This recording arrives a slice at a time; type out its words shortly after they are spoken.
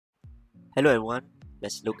Hello everyone,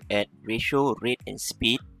 let's look at ratio, rate and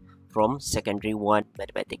speed from Secondary 1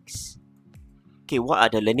 Mathematics. Okay, what are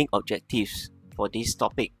the learning objectives for this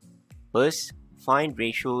topic? First, find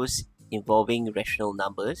ratios involving rational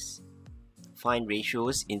numbers, find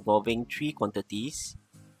ratios involving three quantities,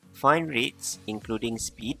 find rates including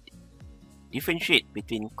speed, differentiate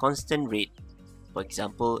between constant rate, for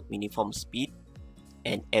example, uniform speed,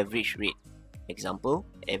 and average rate, example,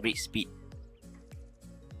 average speed.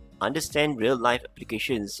 Understand real-life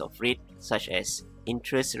applications of rate such as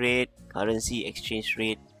interest rate, currency exchange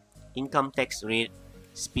rate, income tax rate,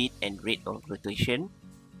 speed and rate of rotation,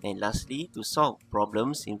 and lastly, to solve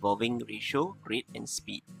problems involving ratio, rate and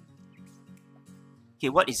speed. Okay,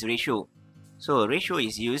 what is ratio? So a ratio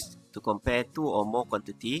is used to compare two or more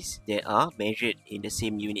quantities that are measured in the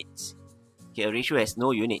same units. Okay, a ratio has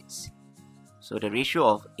no units. So the ratio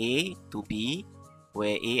of A to B,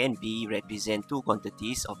 where A and B represent two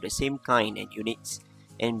quantities of the same kind and units,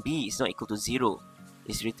 and B is not equal to 0,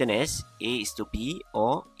 is written as A is to B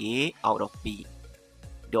or A out of B.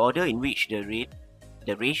 The order in which the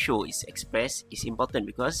ratio is expressed is important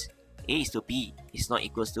because A is to B is not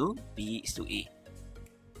equals to B is to A.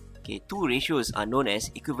 Okay, two ratios are known as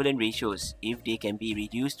equivalent ratios if they can be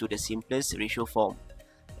reduced to the simplest ratio form.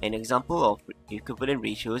 An example of equivalent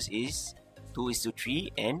ratios is 2:3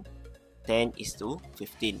 and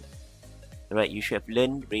 10:15. Alright, you should have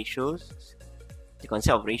learned ratios, the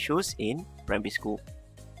concept of ratios in primary school.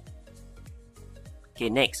 Okay,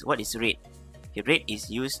 next, what is rate? Okay, rate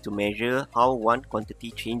is used to measure how one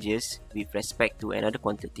quantity changes with respect to another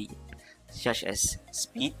quantity, such as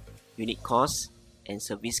speed, unit cost, and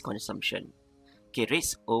service consumption. Okay,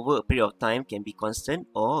 rates over a period of time can be constant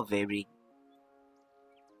or varying.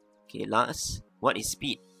 Okay, last, what is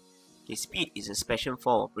speed? Okay, speed is a special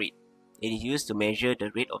form of rate. It is used to measure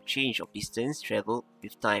the rate of change of distance travelled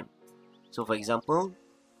with time. So for example,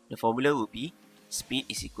 the formula will be speed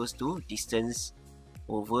is equals to distance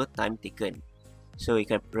over time taken. So you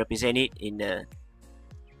can represent it in a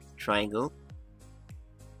triangle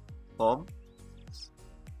form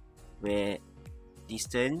where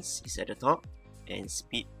distance is at the top and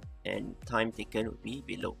speed and time taken will be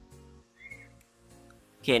below.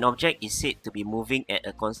 Okay, an object is said to be moving at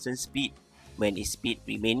a constant speed when its speed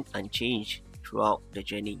remains unchanged throughout the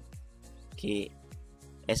journey. Okay,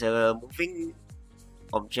 as a moving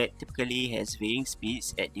object typically has varying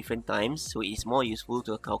speeds at different times, so it is more useful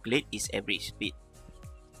to calculate its average speed.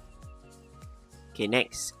 Okay,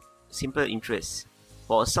 next, simple interest.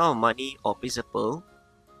 For a sum of money or principal,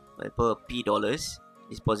 for example P dollars,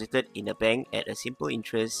 is deposited in a bank at a simple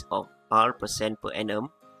interest of R% per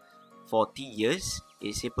annum for T years,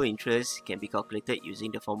 its simple interest can be calculated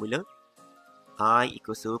using the formula I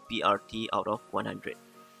equals to PRT out of 100.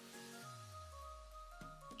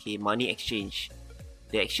 Okay, money exchange.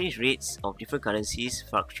 The exchange rates of different currencies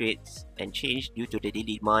fluctuates and change due to the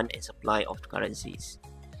demand and supply of currencies.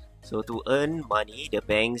 So to earn money, the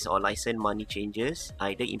banks or licensed money changers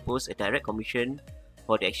either impose a direct commission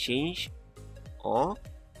for the exchange or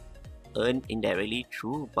earn indirectly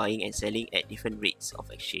through buying and selling at different rates of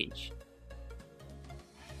exchange.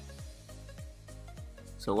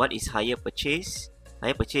 So what is hire purchase?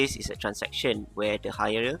 Hire purchase is a transaction where the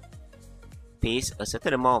hirer pays a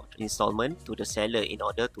certain amount of installment to the seller in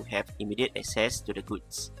order to have immediate access to the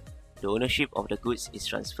goods. The ownership of the goods is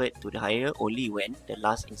transferred to the hirer only when the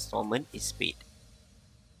last installment is paid.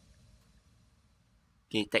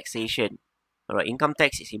 Okay, taxation. Alright, income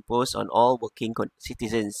tax is imposed on all working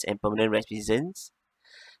citizens and permanent residents,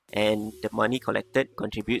 and the money collected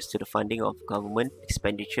contributes to the funding of government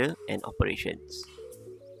expenditure and operations.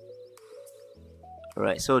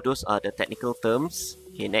 Alright, so those are the technical terms.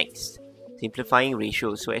 Okay, next, simplifying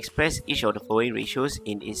ratios. So express each of the following ratios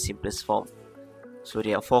in its simplest form. So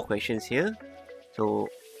there are 4 questions here. So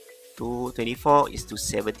 224 is to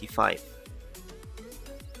 75,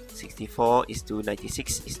 64 is to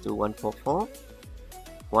 96 is to 144,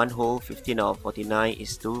 1 whole 15 out of 49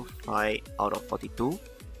 is to 5 out of 42,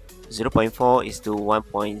 0.4 is to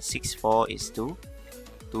 1.64 is to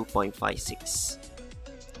 2.56.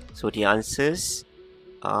 So the answers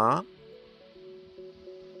are,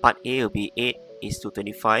 part A will be 8 is to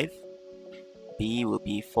 25, B will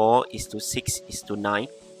be 4 is to 6 is to 9,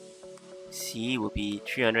 C will be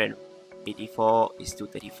 384 is to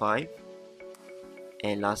 35,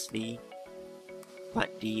 and lastly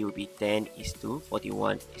part D will be 10 is to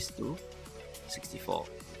 41 is to 64.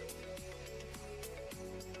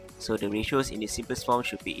 So the ratios in the simplest form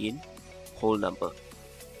should be in whole number.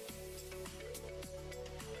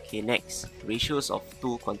 Okay, next, ratios of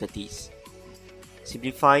two quantities.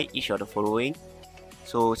 Simplify each of the following.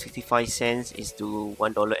 So 65 cents is to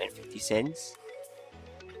 $1.50.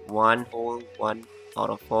 1 whole 1 out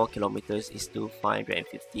of 4 kilometers is to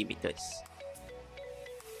 550 meters.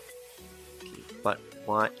 Okay,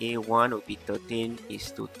 part A1 will be 13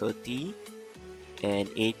 is to 30, and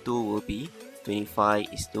A2 will be 25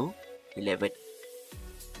 is to 11.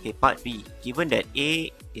 Okay, part B, given that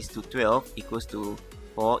A is to 12 equals to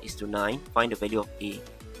 4 is to 9, find the value of A.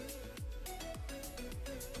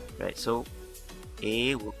 Right, so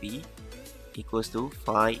A will be equals to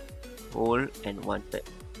 5 whole and 1/3.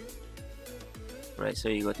 Right, so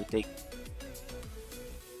you got to take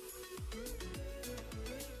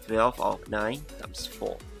 12 out of 9 times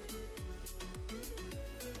 4.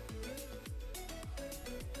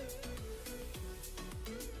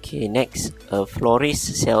 Okay, next, a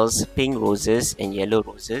florist sells pink roses and yellow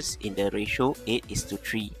roses in the ratio 8 is to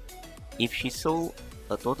 3. If she sold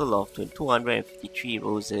a total of 253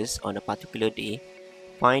 roses on a particular day,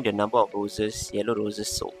 find the number of roses, yellow roses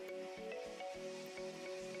sold.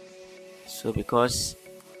 So because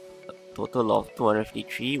a total of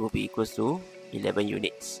 253 will be equals to 11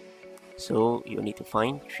 units. So you need to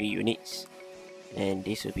find 3 units. And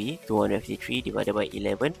this will be 253 divided by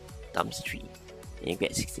 11 times 3. And you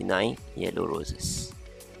get 69 yellow roses.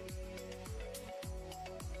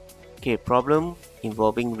 Okay, problem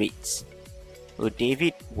involving rates. So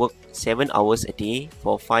David worked 7 hours a day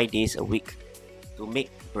for 5 days a week to make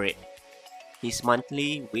bread. His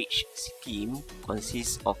monthly wage scheme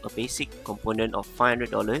consists of a basic component of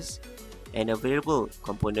 $500 and a variable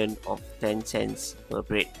component of 10 cents per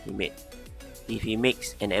bread he made. If he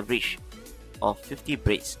makes an average of 50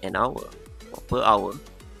 breads an hour or per hour,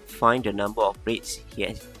 find the number of breads he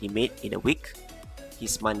made in a week,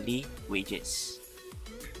 his monthly wages.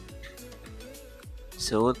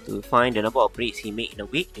 So to find the number of breads he made in a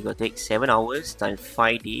week, you got to take 7 hours times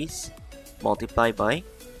 5 days multiplied by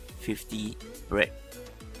 50 bread,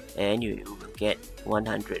 and you will get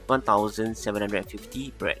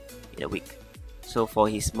 1,750 bread in a week. So for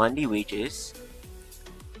his monthly wages,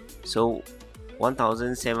 so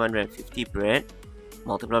 1,750 bread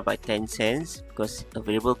multiplied by 10 cents, because a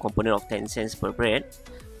variable component of 10 cents per bread,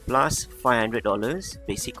 plus $500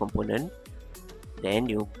 basic component, then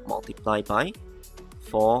you multiply by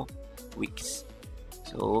 4 weeks,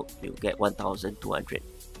 so you get 1,200.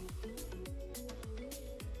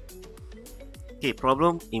 Okay,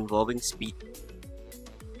 problem involving speed.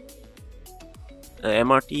 A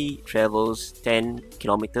MRT travels 10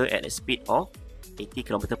 km at a speed of 80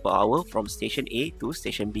 km per hour from station A to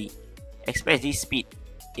station B. Express this speed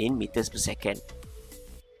in meters per second.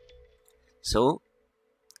 So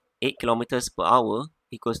 8 km per hour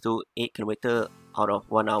equals to 8 km out of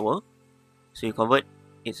 1 hour. So you convert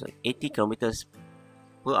it, so 80 km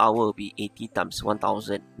per hour will be 80 times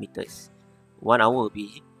 1000 meters. 1 hour will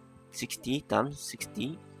be 60 times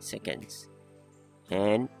 60 seconds.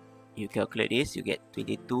 And you calculate this, you get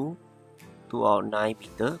 22.209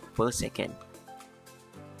 meter per second.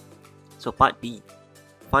 So part B,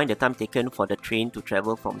 find the time taken for the train to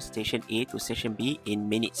travel from station A to station B in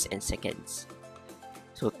minutes and seconds.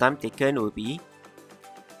 So time taken will be,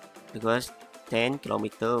 because 10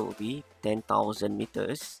 km will be 10,000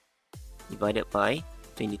 meters divided by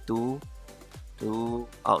 22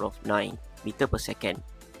 out of 9 meter per second.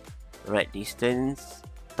 Right, distance,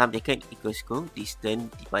 time taken equals to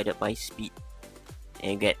distance divided by speed,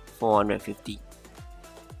 and you get 450,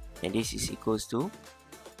 and this is equals to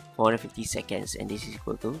 450 seconds, and this is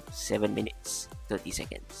equal to 7 minutes 30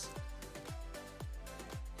 seconds.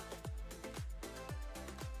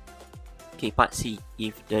 Okay, part C.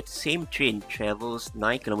 If the same train travels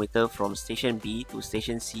 9 km from station B to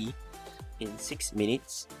station C in 6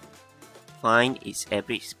 minutes, find its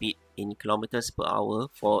average speed in kilometers per hour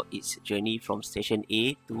for its journey from station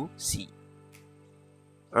A to C.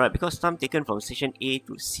 Alright, because time taken from station A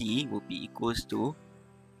to C will be equals to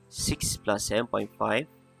 6 plus 7.5,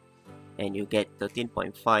 and you get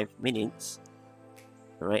 13.5 minutes.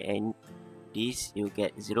 Alright, and this you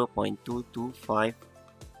get 0.225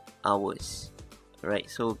 hours. Alright,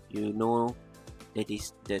 so you know that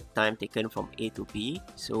is the time taken from A to B.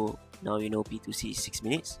 So now you know B to C is 6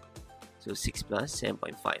 minutes. So 6 plus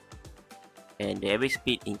 7.5. And the average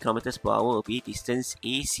speed in kilometers per hour will be distance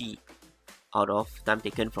AC out of time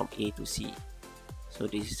taken from A to C. So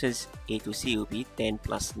the distance A to C will be 10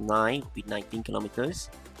 plus 9 will be 19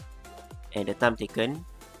 kilometers. And the time taken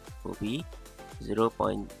will be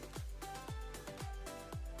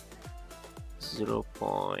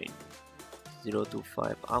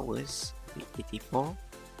 0.025 hours, will be 84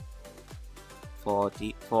 out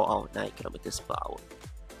of 9 kilometers per hour.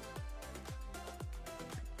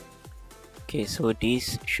 Okay, so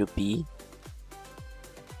this should be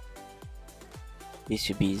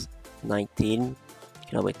 19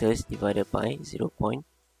 kilometers divided by 0.225.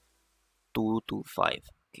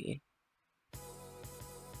 Okay.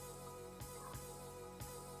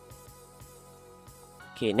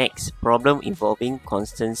 Okay, next problem involving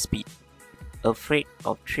constant speed. A freight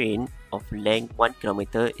of train of length 1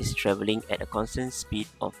 kilometer is traveling at a constant speed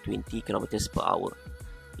of 20 kilometers per hour.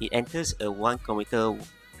 It enters a 1 kilometer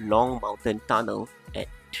long mountain tunnel at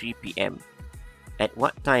 3 p.m. At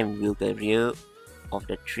what time will the rear of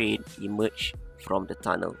the train emerge from the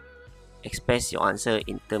tunnel? Express your answer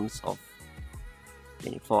in terms of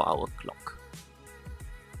 24-hour clock.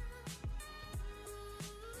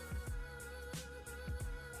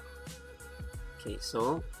 Okay,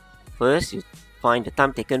 so first you find the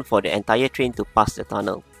time taken for the entire train to pass the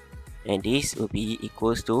tunnel, and this will be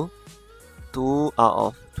equals to 2 out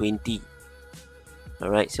of 20.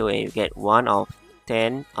 Alright, so you get 1 out of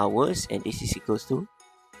 10 hours, and this is equals to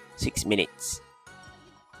 6 minutes.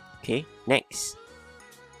 Okay, next.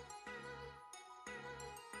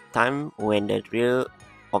 Time when the rear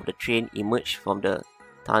of the train emerge from the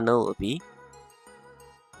tunnel will be,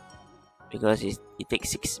 because it takes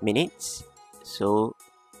 6 minutes, so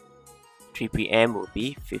 3 p.m. will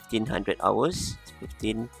be 1500 hours.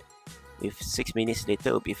 15 with 6 minutes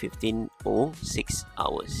later will be 1506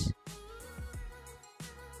 hours.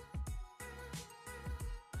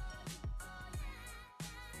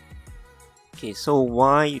 Okay, so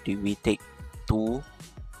why do we take 2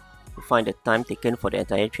 to find the time taken for the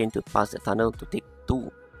entire train to pass the tunnel to take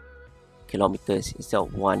 2 kilometers instead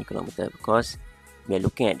of 1 kilometer? Because we are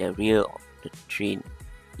looking at the rear of the train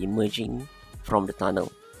emerging from the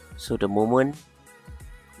tunnel. So the moment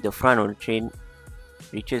the front of the train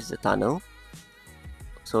reaches the tunnel,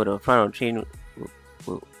 so the front of the train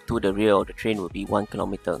will to the rear of the train will be 1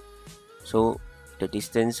 kilometer. So the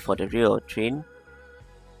distance for the rear of the train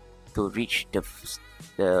to reach the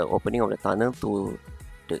opening of the tunnel to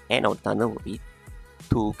the end of the tunnel will be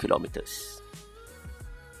 2 kilometers.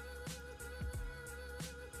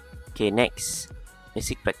 Okay, next,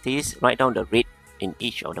 basic practice. Write down the rate in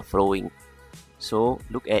each of the following. So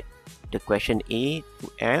look at the question A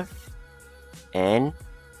to F and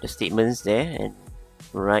the statements there and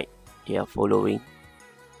write their following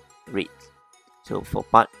rate. So for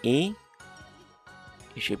part A,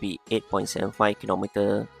 it should be 8.75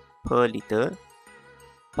 km per liter.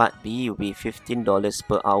 Part B will be $15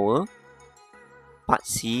 per hour. Part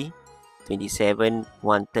C, 27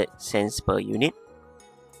 1/3 cents per unit.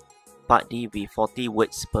 Part D will be 40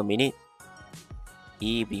 words per minute.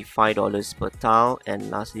 E will be $5 per tile,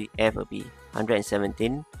 and lastly F will be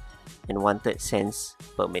 117 1/3 cents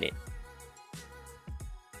per minute.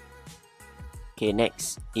 Okay,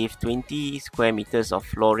 next, if 20 square meters of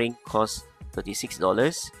flooring costs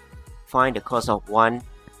 $36, find the cost of 1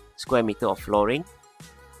 square meter of flooring,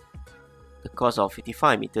 the cost of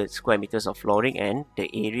 55 square meters of flooring, and the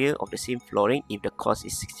area of the same flooring if the cost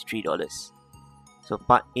is $63. So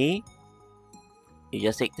part A, you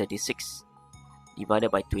just take 36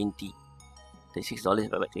 divided by 20. $36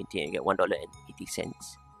 divided by 20 and you get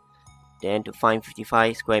 $1.80. Then to find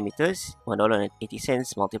 55 square meters,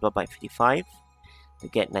 $1.80 multiplied by 55 to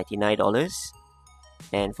get $99.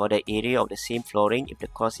 And for the area of the same flooring, if the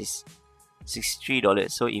cost is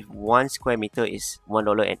 $63, so if 1 square meter is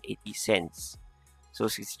 $1.80, so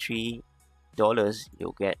 $63,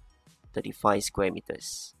 you'll get 35 square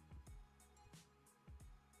meters.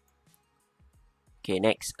 Okay,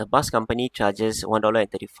 next, a bus company charges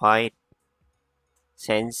 $1.35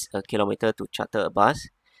 a kilometer to charter a bus.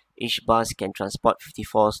 Each bus can transport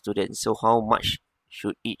 54 students, so how much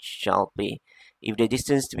should each child pay if the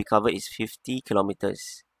distance to be covered is 50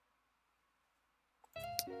 kilometers?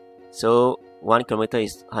 So 1 kilometer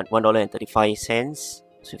is $1.35,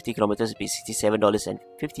 50 kilometers will be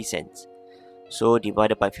 $67.50. So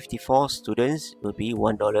divided by 54 students will be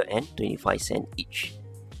 $1.25 each.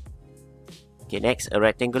 Okay, next, a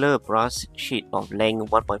rectangular brass sheet of length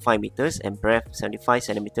 1.5 meters and breadth 75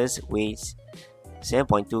 centimeters weighs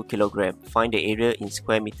 7.2 kilogram. Find the area in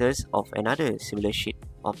square meters of another similar sheet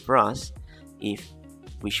of brass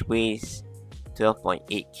which weighs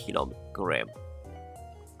 12.8 kilogram.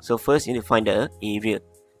 So first you need to find the area.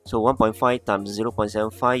 So 1.5 times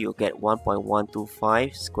 0.75, you'll get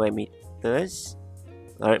 1.125 square meters.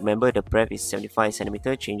 Alright, remember the breadth is 75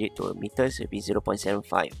 centimeters, change it to meters, it will be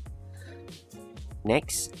 0.75.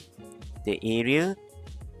 Next, the area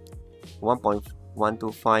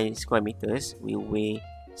 1.125 square meters will weigh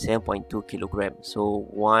 7.2 kilograms. So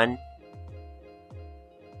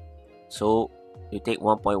you take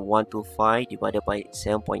 1.125 divided by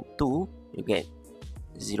 7.2, you get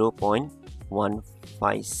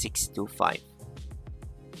 0.15625.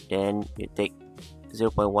 Then you take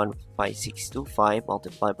 0.15625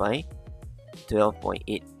 multiplied by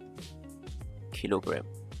 12.8 kilogram,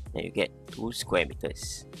 and you get 2 square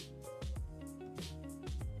meters.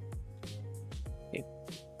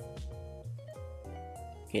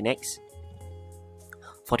 Okay, next.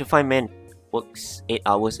 45 men works 8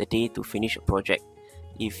 hours a day to finish a project.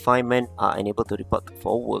 If 5 men are unable to report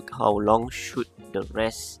for work, how long should the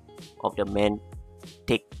rest of the men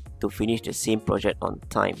take to finish the same project on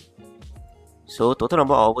time? So total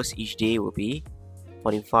number of hours each day will be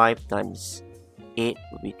 45 times 8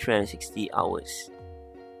 will be 360 hours.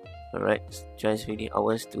 Alright, 360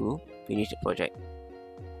 hours to finish the project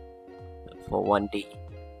for one day.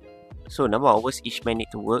 So number of hours each man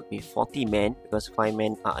need to work with 40 men, because 5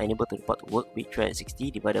 men are unable to report to work, with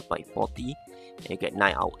 360 divided by 40, and you get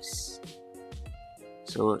 9 hours.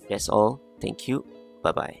 So that's all. Thank you.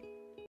 Bye bye.